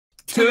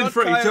Two and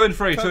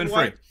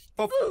three.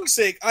 For fuck's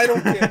sake, I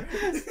don't care.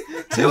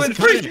 2 and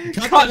 3.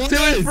 Cut 2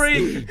 and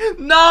 3.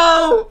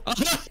 No.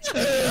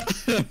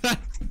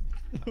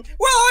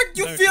 Well, aren't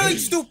you feeling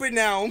stupid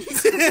now? 2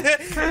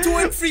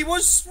 and 3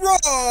 was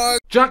wrong.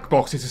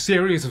 Jackbox is a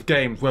series of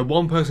games where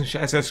one person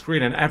shares their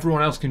screen and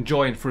everyone else can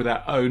join through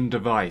their own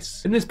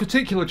device. In this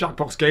particular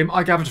Jackbox game,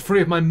 I gathered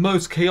 3 of my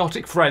most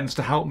chaotic friends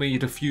to help me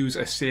defuse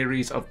a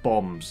series of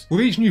bombs.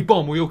 With each new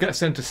bomb, we all get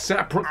sent a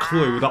separate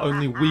clue that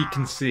only we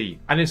can see,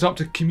 and it's up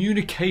to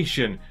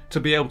communication to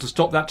be able to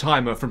stop that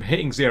timer from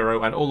hitting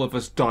 0 and all of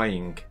us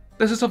dying.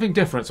 This is something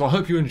different, so I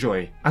hope you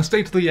enjoy, and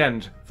stay to the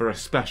end for a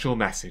special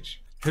message.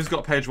 Who's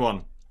got page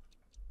 1?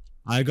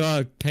 I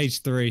got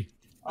page 3.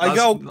 I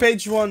go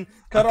page 1.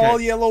 Cut all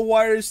yellow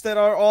wires that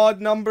are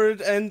odd numbered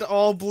and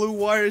all blue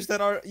wires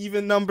that are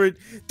even numbered.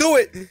 Do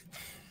it.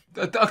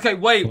 Okay,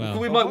 wait.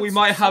 Well, we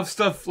might have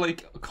stuff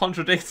like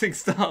contradicting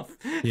stuff.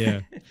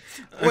 Yeah.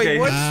 Wait,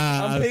 what?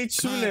 I'm page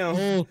 2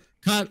 now.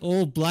 Cut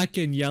all black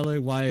and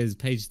yellow wires.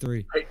 Page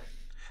 3. Page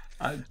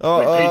 1.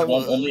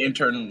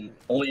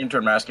 Only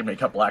intern Masken may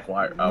cut black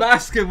wire.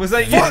 Masken, was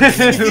that you?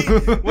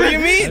 What do you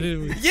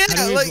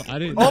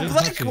mean? All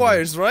black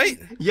wires, right?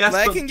 Yes,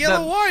 black and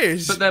yellow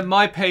wires. But then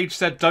my page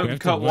said don't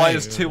cut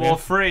wires 2 or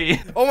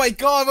 3. Oh my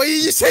god, why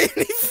did you say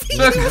anything?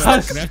 We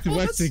have to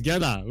work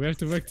together. We have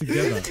to work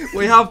together.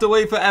 We have to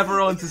wait for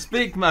everyone to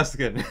speak,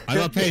 Masken. I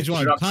got page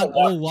 1. Cut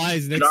all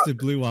wires next to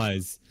blue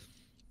wires.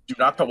 Do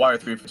not cut wire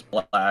 3 if it's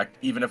black,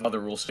 even if other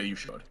rules say you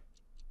should.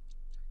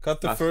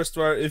 Cut the first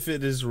wire if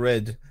it is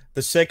red,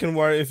 the second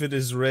wire if it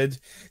is red,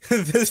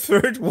 the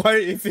third wire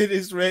if it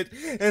is red,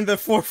 and the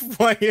fourth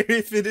wire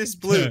if it is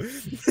blue.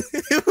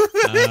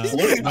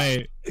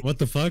 Wait, what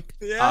the fuck?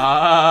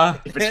 Yeah.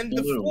 And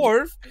the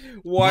fourth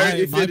wire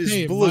if it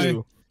is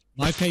blue.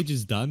 My page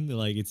is done.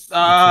 Like it's.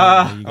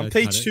 I'm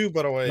page 2,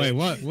 by the way. Wait,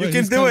 what? You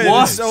can do it.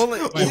 It's only...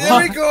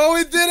 There we go.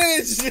 We did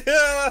it.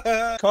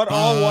 Yeah. Cut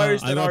all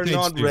wires that are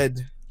not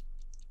red.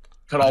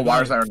 Cut all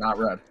wires that are not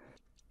red.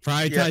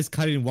 Prioritize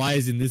cutting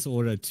wires in this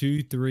order: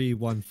 2, 3,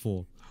 1,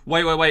 4.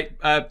 Wait.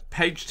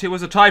 Page 2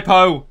 was a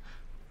typo.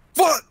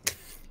 Fuck.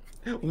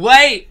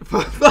 Wait.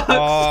 For fuck's sake.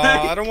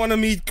 I don't want to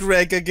meet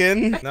Greg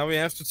again. Now we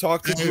have to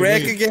talk to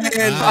Greg again.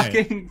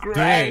 Fucking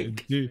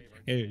Greg.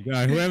 Hey,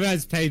 whoever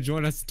has page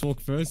 1 has to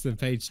talk first, then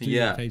page 2,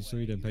 then page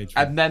 3, then page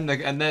 4. And then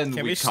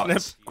Can we cut.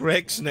 Snap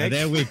Greg's neck?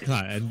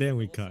 And then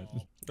we cut.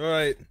 All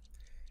right.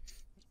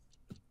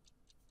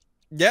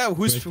 Yeah,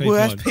 who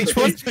has page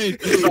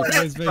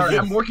 1? Sorry,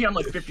 I'm working on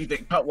like 50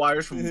 things. Cut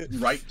wires from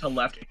right to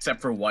left, except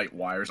for white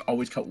wires.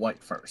 Always cut white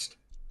first.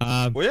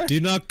 Do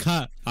not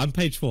cut. I'm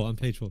page 4.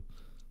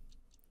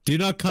 Do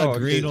not cut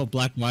green or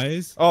black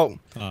wires. Oh,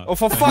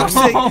 for fuck's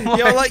sake!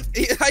 You're like,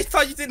 I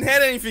thought you didn't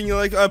have anything. You're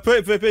like,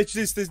 page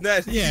this,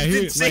 that. Yeah, you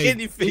didn't say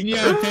anything. You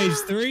have page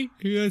 3?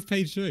 Who has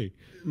page 3?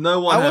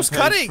 No one. I was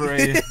cutting.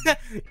 This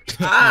is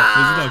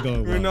not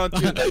going well. We're not.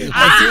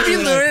 Did we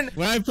learn?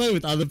 When I play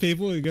with other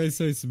people, it goes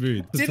so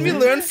smooth. Did we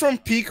learn from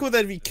Pico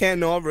that we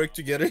cannot work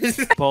together?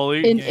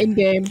 Polly, in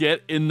game.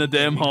 Get in the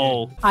damn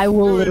hole. I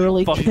will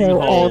literally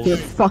kill all of your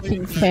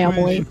fucking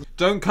family.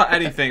 Don't cut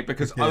anything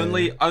because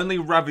only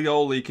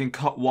Ravioli can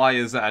cut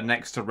wires that are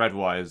next to red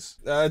wires.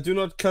 Do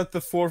not cut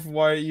the fourth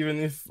wire even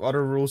if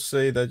other rules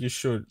say that you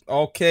should.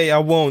 Okay, I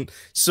won't.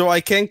 So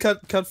I can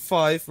cut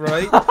 5,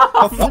 right?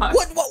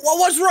 What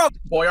was wrong?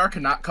 BoyR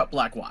cannot cut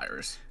black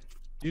wires.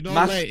 Do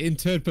not let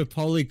intern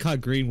Peppoli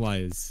cut green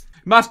wires.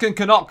 Masken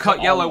cannot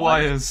cut yellow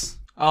wires.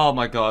 Oh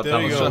my god, there that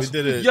we was go, just...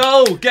 we did it.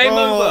 Yo, game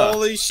over!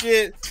 Holy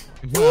shit.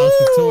 Wow,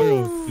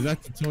 tutorial. Is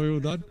that tutorial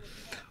done?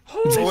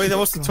 Oh wait, that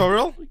was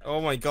tutorial?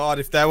 Oh my god,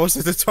 if that was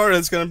a tutorial,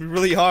 it's gonna be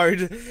really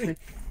hard.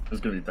 It's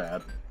gonna be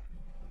bad.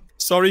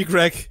 Sorry,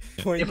 Greg.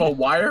 If a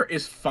wire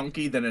is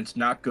funky, then it's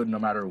not good no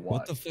matter what.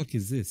 What the fuck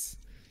is this?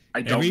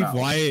 I don't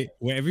know.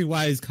 Every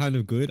wire is kind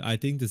of good. I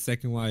think the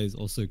second wire is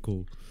also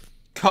cool.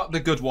 Cut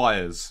the good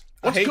wires.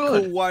 I hate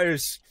cool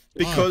wires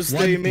because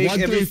they make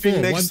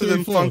everything next to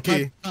them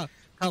funky.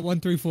 Cut 1,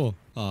 3, 4.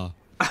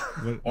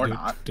 Or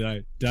not.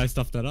 Did I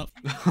stuff that up?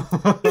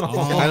 I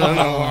don't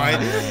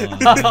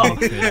know.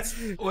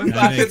 We're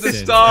back at the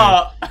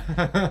start.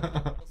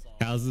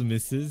 How's the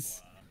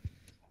missus?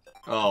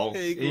 Oh,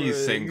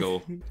 he's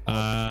single.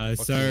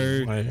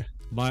 So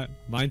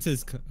mine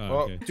says.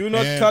 Okay. Do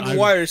not cut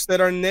wires that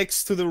are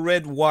next to the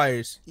red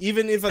wires,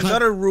 even if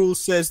another rule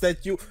says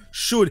that you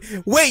should.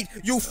 Wait,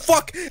 you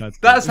fuck!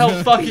 That's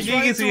how fucking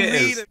easy it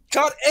is.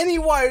 Cut any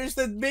wires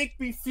that make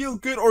me feel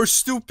good or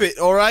stupid.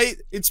 All right,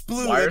 it's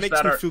blue that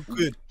makes me feel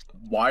good.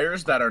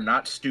 Wires that are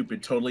not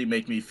stupid totally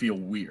make me feel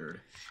weird.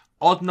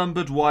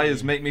 Odd-numbered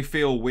wires make me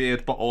feel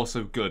weird, but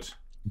also good.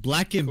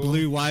 Black and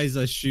blue wires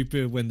are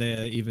stupid when they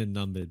are even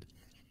numbered.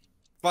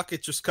 Fuck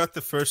it, just cut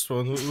the first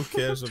one. Who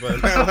cares about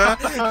it?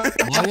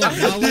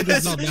 My one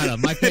does not matter.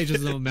 My page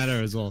does not matter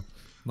as well.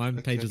 My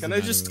page doesn't matter.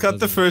 Can I just cut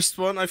the first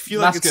one? I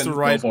feel like it's the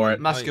right one.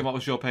 Masken, what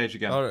was your page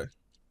again? Alright.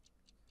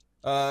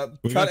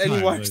 Cut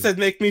any wires that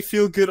make me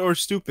feel good or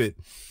stupid.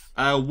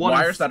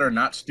 Wires that are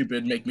not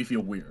stupid make me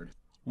feel weird.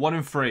 1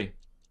 and 3.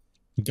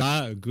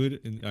 Good.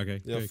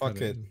 Okay. Yeah, fuck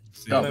it.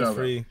 Go, I'm go,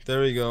 free.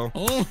 There we go.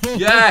 Oh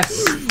Yes!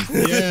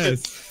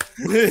 yes.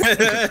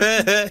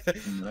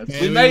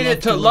 We made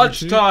it to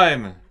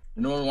lunchtime!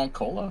 No one want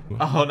cola?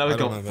 Oh, now we I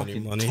don't got have any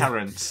fucking money.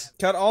 Terrence.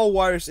 Cut all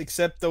wires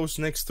except those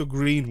next to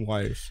green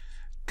wires.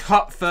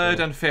 Cut third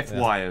and fifth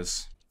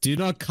wires. Do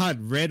not cut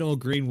red or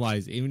green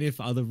wires, even if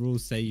other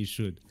rules say you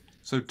should.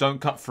 So don't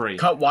cut free.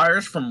 Cut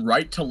wires from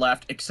right to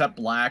left except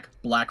black.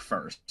 Black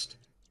first.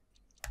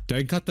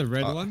 Don't cut the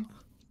red one.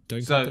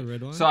 Don't cut the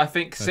red one. So I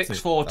think That's 6, it.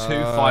 4, 2,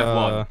 5,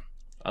 1.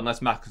 Unless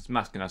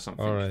Masken has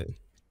something. Alright.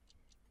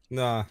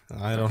 Nah,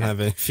 I don't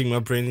have anything. My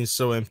brain is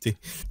so empty.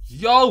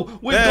 Yo,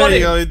 we There got you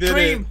go, we it! did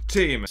Dream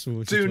team! So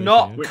what Do situation,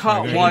 not yeah?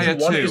 cut Okay. wire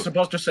One 2. is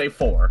supposed to say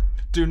 4.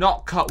 Do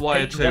not cut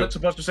wire Page 1 2. is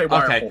supposed to say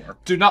wire Okay, 4.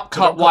 do not Do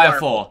cut not cut wire wire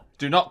 4.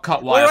 Do not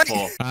cut wire Alright.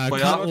 4.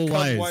 Cut all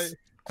wires.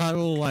 Cut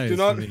all wires. Do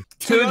not. for me.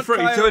 2 and 3,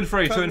 2 and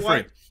 3, 2 and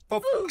 3. For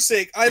fuck's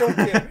sake, I don't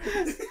care.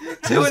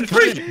 2 and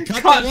 3!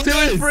 Cut Cut the 2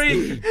 and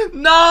wires. 3!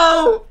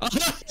 No!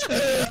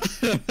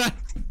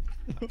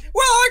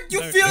 Well, aren't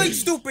you feeling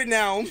stupid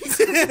now? 2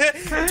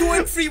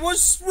 and 3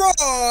 was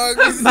wrong.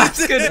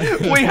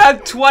 Masken, we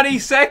had 20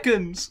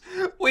 seconds!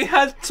 We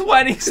had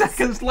 20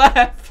 seconds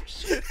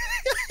left!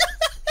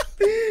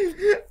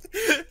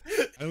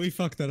 And we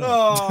fucked that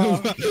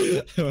Oh.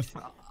 up.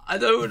 I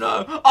don't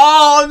know.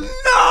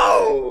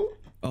 Oh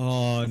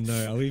Oh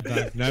no, are we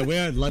back? No,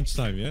 we're at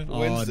lunchtime, yeah?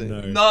 Wednesday.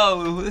 Oh no.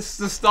 no! No, this is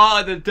the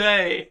start of the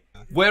day.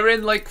 We're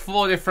in like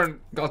 4 different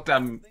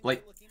goddamn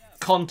like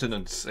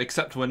continents,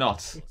 except we're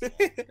not.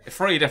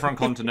 3 different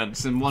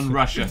continents and 1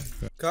 Russia.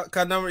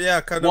 Cut number,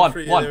 yeah, cut One,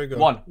 number 3. one, Yeah, there we go.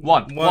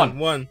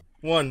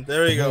 one.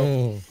 There we go.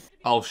 Oh.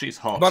 Oh, she's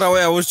hot. By the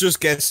way, I was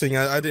just guessing.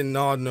 I did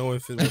not know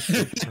if it was.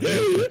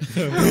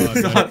 Oh,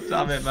 no. God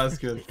damn it,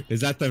 Masken. Is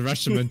that the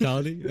Russian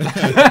mentality? Yes,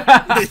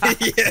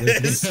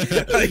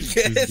 I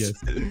guess.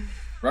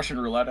 Russian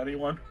roulette,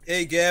 anyone?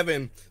 Hey,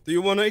 Gavin, do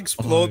you want to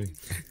explode?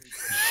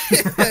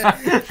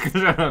 Because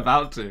I'm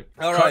about to.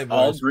 All Cut right,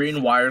 all boys.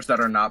 green wires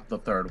that are not the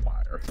 3rd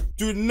wire.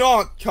 Do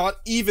not cut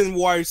even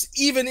wires,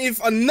 even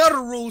if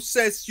another rule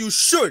says you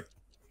should.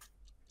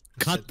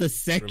 Cut the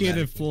second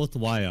and 4th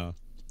wire.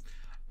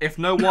 If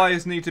no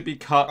wires need to be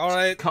cut,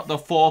 Alright. cut the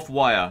 4th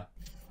wire.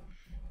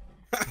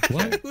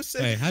 What? Who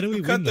said Wait, how do we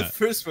cut win the that?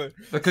 first one?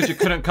 Because you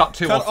couldn't cut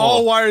 2 or Cut 4.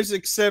 all wires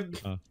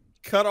except. Oh.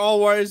 Cut all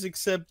wires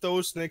except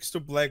those next to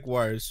black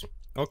wires.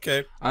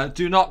 Okay.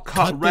 Do not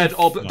cut Cut red the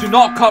or do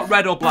not cut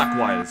red or black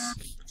wires.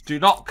 Do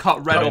not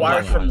cut red Cut or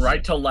wires black from wires.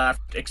 right to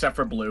left except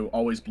for blue.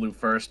 Always blue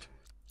first.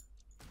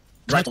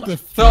 Right Cut to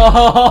the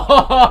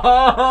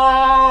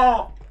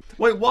left.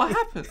 Wait, what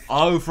happened?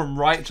 Oh, from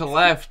right to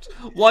left.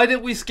 Why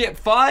did we skip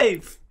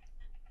 5?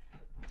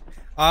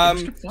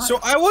 So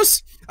I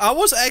was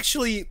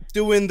actually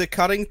doing the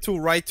cutting to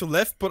right to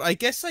left, but I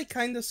guess I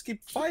kind of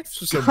skipped 5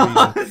 for some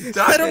reason.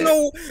 I don't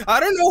know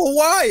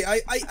why.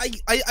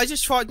 I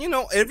just thought, you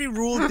know, every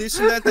rule this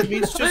and that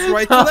means just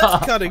right to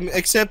left cutting,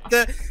 except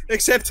the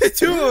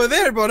 2 over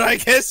there. But I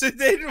guess it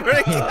didn't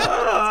work.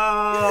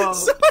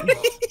 Sorry.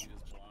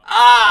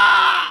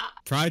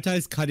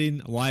 Prioritize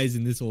cutting wires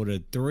in this order.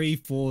 3,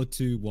 4,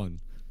 2, 1.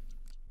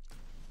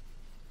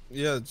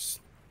 Yeah. It's...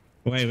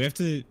 Wait, we have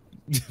to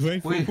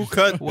wait for Who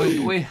cut?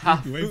 We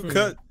have. wait Who for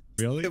cut?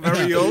 Really?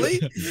 Ravioli?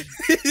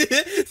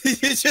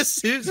 Did you just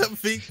do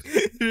something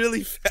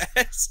really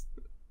fast?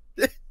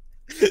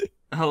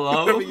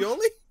 Hello?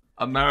 Ravioli?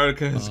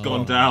 America has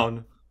gone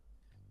down.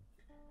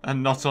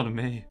 And not on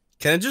me.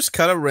 Can I just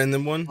cut a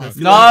random one? I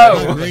feel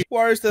No! like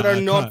wires that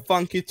are not cut.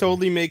 funky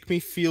totally make me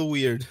feel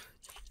weird.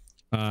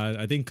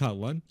 I think cut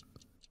 1.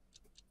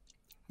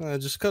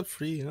 Just cut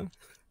 3, huh?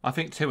 I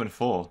think 2 and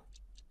 4.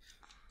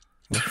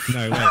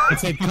 No, wait.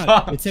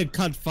 It said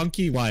cut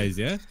funky wires,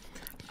 yeah?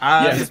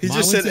 Yes. He My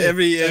just one said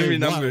every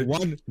number.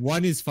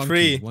 One is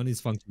funky. 3. 1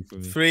 is funky for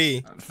me.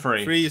 3.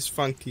 3. 3 is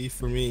funky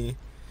for me.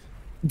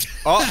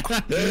 Oh,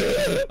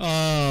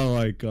 Oh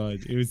my god.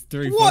 It was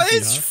 3 what? funky,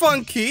 It's huh?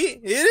 funky.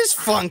 It is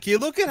funky.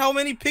 Look at how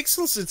many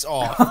pixels it's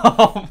off.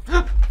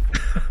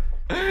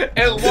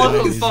 It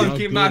wasn't It's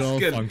funky, not good or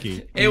Masken.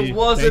 funky. It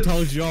wasn't they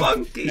told you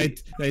funky.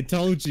 They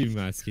told you,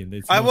 Masken.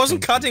 It's I not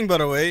wasn't funky. cutting, by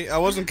the way. I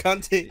wasn't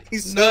cutting.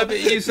 No, but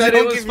you said it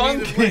don't was give me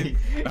the funky.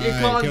 You Alright,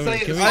 can't can say we-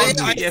 it's can we-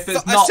 funky if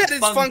it's I not said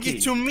it's funky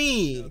to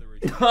me.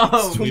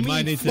 No. We To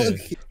might me, need to.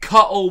 funky.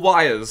 Cut all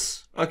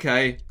wires.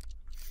 Okay.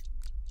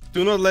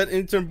 Do not let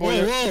intern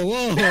boy.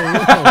 Whoa!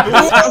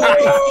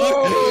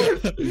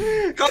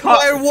 Cut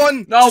wire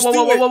 1. No, Just whoa,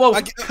 do whoa, it. whoa, whoa.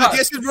 I Cut.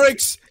 guess it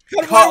breaks.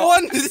 Cut Cut. wire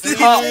 1.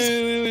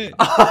 Wait.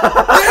 What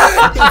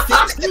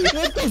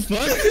the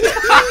fuck?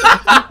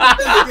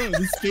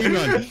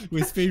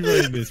 We're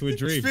speedrunning this. We're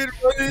dream.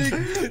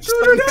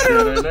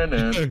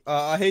 Speedrunning.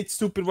 I hate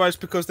stupid wires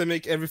because they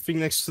make everything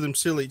next to them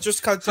silly.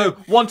 Just cut. So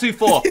 1, 2,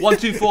 4. 1,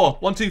 2, 4.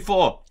 1, 2,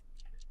 4.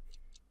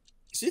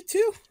 Is it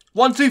 2?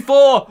 1, 2,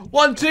 4.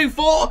 1, 2,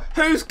 4.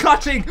 Who's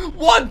cutting?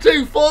 1,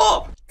 2,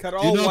 4. Cut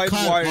all white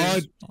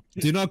wires.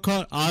 Do not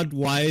cut odd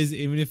wires,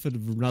 even if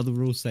another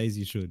rule says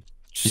you should.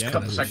 Just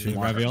cut the second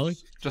wire. Ravioli.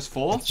 Just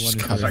 4? Just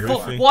One cut is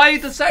everything. Why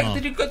the second? Oh.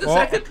 Did you cut the Oh.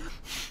 second?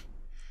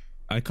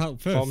 I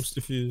cut first. Bombs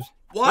defused.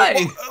 Why?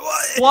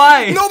 What?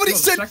 Why? Nobody No,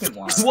 the said second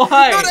one.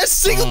 Why? not a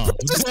single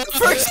person said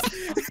first.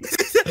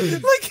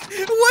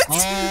 Like what?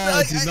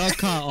 Oh, do not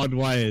cut on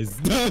wires.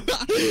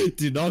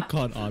 Do not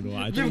cut on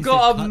wires. You've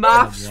got a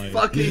maths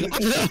fucking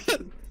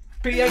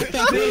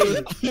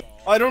PhD.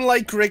 I don't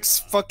like Greg's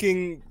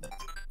fucking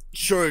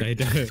shirt. They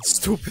don't.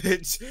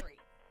 Stupid.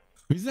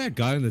 Who's that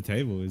guy on the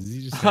table? Is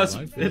he just That's-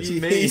 alive? it's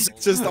me. He's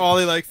just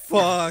Ollie like,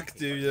 fuck,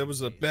 dude, that was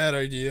a bad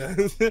idea.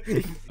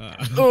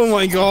 Oh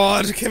my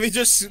god, can we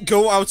just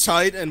go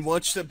outside and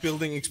watch the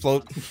building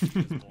explode?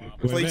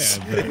 Please.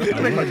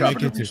 Make my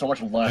job so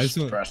much less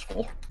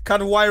stressful.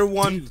 Cut wire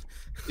 1.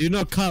 Do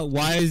not cut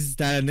wires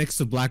that are next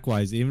to black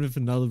wires, even if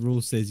another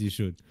rule says you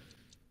should.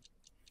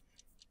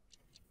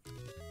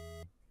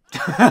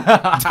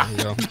 There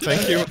you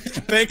go.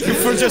 Thank you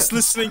for just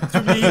listening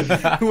to me,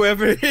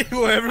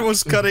 whoever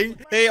was cutting.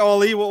 Hey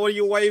Ollie, why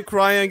are you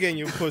crying again,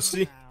 you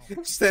pussy?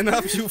 Stand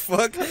up, you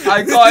fuck.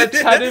 I got a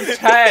 10 of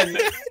 10.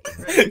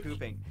 Greg's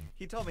pooping.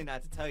 He told me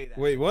not to tell you that.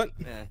 Wait, what?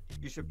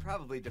 You should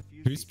probably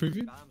defuse Who's these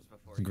pooping? bombs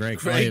before. Greg,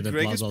 Greg the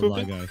blah, is blah, blah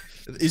pooping? guy.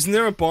 Isn't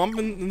there a bomb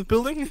in the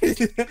building?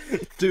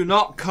 Do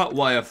not cut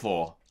wire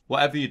 4.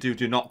 Whatever you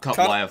do not cut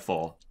wire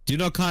 4. Do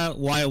not cut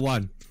wire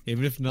 1,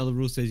 even if another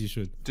rule says you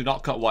should. Do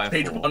not cut wire 4.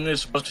 Page 1 is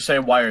supposed to say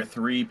wire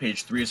 3.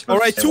 Page 3 is supposed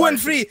Alright, to say 2 wire and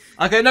 3.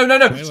 Okay, no.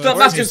 Wait, Stop,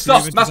 wait, Masken, wait,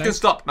 stop. wait, Masken, wait.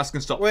 stop.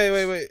 Masken, stop.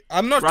 Wait.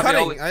 I'm not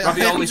Ravioli, cutting.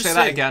 Ravioli, just say that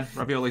saying. again.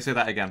 Ravioli, say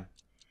that again.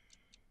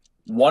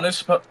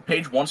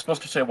 Page 1 is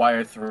supposed to say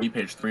wire 3.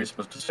 Page 3 is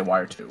supposed to say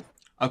wire 2.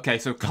 Okay,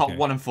 so cut Okay.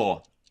 1 and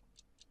 4.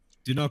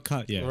 Do not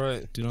cut, yeah.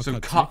 Alright. Do not So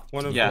cut. cut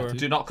 1 and 4.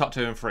 do not cut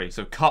 2 and 3.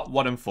 So cut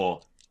 1 and 4.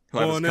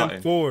 Whoever's 1 cutting.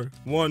 and 4.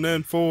 1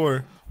 and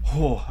 4.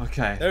 Oh,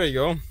 okay. There you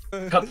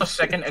go. Cut the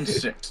second and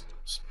 6.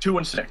 2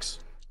 and 6.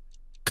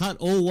 Cut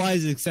all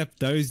wires except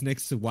those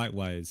next to white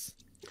wires.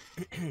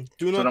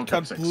 Do So not don't cut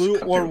cut 6, blue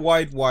cut or 2.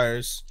 white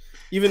wires,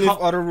 even Cut-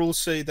 if other rules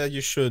say that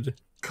you should.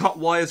 Cut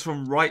wires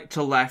from right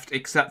to left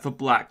except for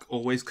black.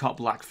 Always cut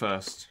black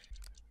first.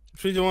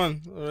 3 to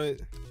 1.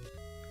 Alright.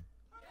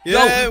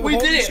 No, we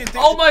holy did it! shit,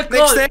 Oh my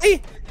god! Next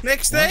day?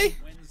 Next day?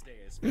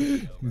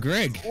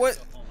 Greg. What?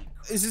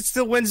 Is it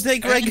still Wednesday,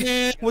 Greg?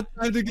 Yeah, What?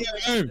 time to get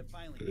home.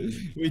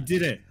 We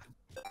did it.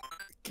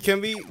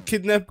 Can we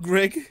kidnap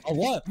Greg? Oh,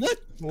 what? What?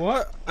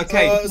 What?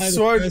 Okay.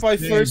 Sort by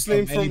First first name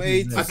name from from A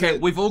A to to Z. Z. Okay,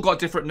 we've all got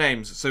different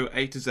names, so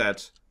A to Z.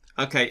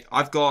 Okay,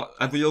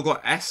 have we all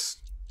got S?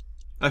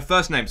 No,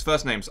 first names.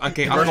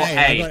 Okay, I've got I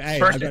A. got A.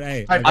 First I got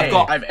name. A. I've I've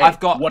got I have A. I've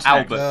got What's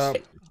Albert.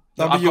 next?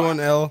 W and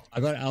L. I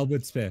got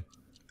Albert Spare.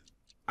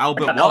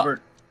 Albert I got what?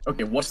 Albert.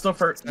 Okay, what's the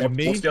first? And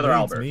me? What's the other Me,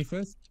 Albert? Me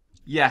first?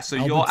 Yeah, so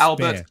Albert you're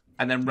Albert, Spare.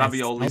 and then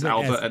Ravioli's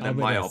Albert Albert, S, and then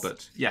Albert my S.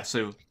 Albert. Yeah,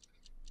 so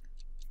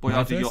My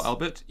BoyR, do your first?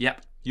 Albert.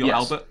 Yep, your Yes.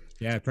 Albert.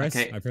 Yeah, I pressed.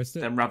 Okay, I pressed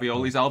it. then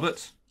Ravioli's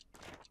Albert.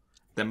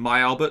 Then my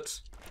Albert.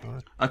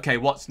 Okay,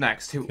 what's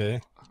next? Okay.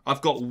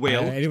 I've got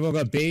Will. Anyone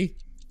got B?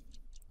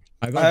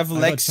 I have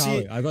got Lexi.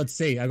 Charlie. I got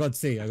C. I got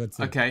C.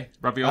 Okay,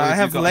 Ravioli. I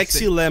have got Lexi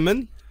C.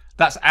 Lemon.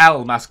 That's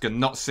L, Masken,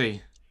 not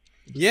C.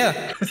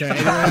 Yeah. So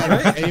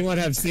anyone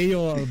have C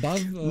or above?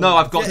 Or? No,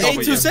 I've got Yeah, A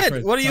W. to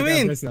Z. What do you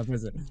mean? I'm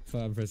pressing it.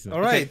 I'm pressing it.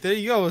 All right, there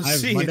you go. I have,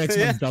 C. my next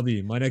Yeah. one's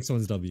W. My next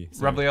one's W.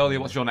 So. Ravioli,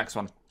 what's your next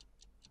one?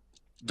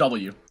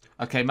 W.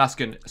 Okay,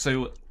 Masken.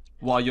 So,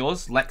 what are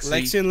yours?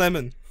 Lexi and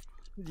Lemon.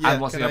 Yeah,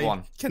 And what's the other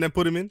one? Can I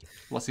put him in?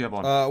 What's the other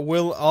one?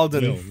 Will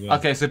Alden. Will.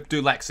 Okay, so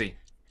do Lexi.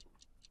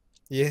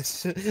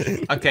 Yes.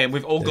 Okay,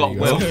 we've all There got you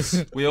go.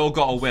 Wills. We all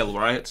got a Will,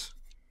 right?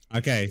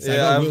 Okay, so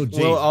Yeah, I got Will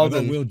G. Will I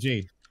Alden. got Will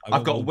G.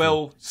 I've got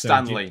Will G.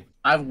 Stanley.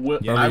 I have Will.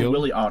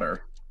 Willie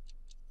Otter.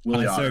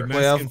 Willie So Otter. We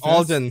have Masken first.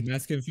 Alden.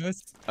 Masken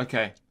first.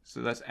 Okay,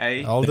 so that's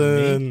A,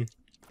 Alden.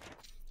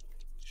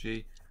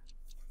 G.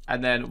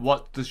 And then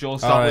what does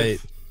yours start Alright.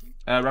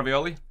 with?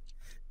 Ravioli?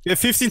 We have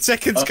 15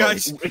 seconds,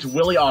 guys. It's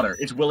Willie Otter.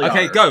 It's Willie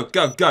Okay, Otter.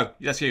 go.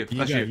 That's you. You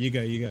That's go. you. You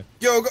go. You go.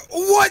 Yo,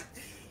 what?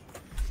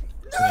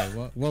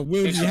 Wait, what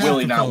Will It's do you have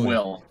Willie, to not follow?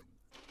 Will.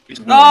 It's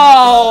Willie.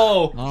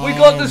 No! Oh We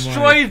got my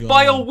destroyed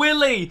by a God.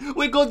 Willy!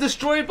 We got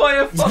destroyed by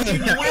a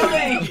fucking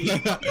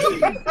Willy!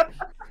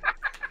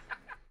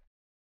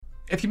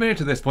 If you made it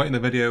to this point in the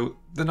video,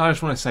 then I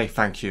just want to say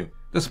thank you.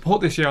 The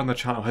support this year on the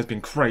channel has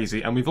been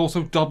crazy, and we've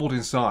also doubled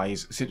in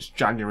size since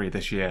January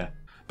this year.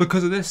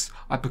 Because of this,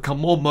 I've become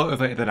more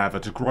motivated than ever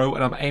to grow,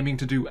 and I'm aiming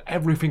to do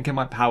everything in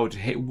my power to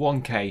hit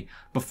 1k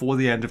before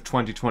the end of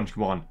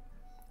 2021.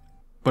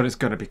 But it's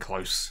going to be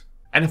close.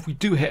 And if we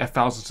do hit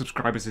 1,000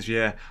 subscribers this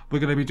year, we're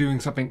going to be doing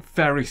something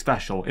very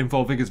special,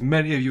 involving as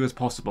many of you as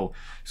possible.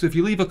 So if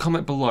you leave a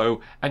comment below,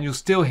 and you're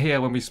still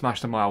here when we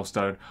smash the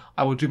milestone,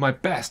 I will do my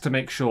best to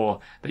make sure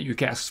that you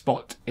get a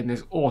spot in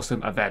this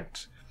awesome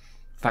event.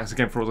 Thanks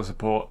again for all the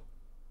support,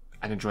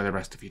 and enjoy the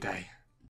rest of your day.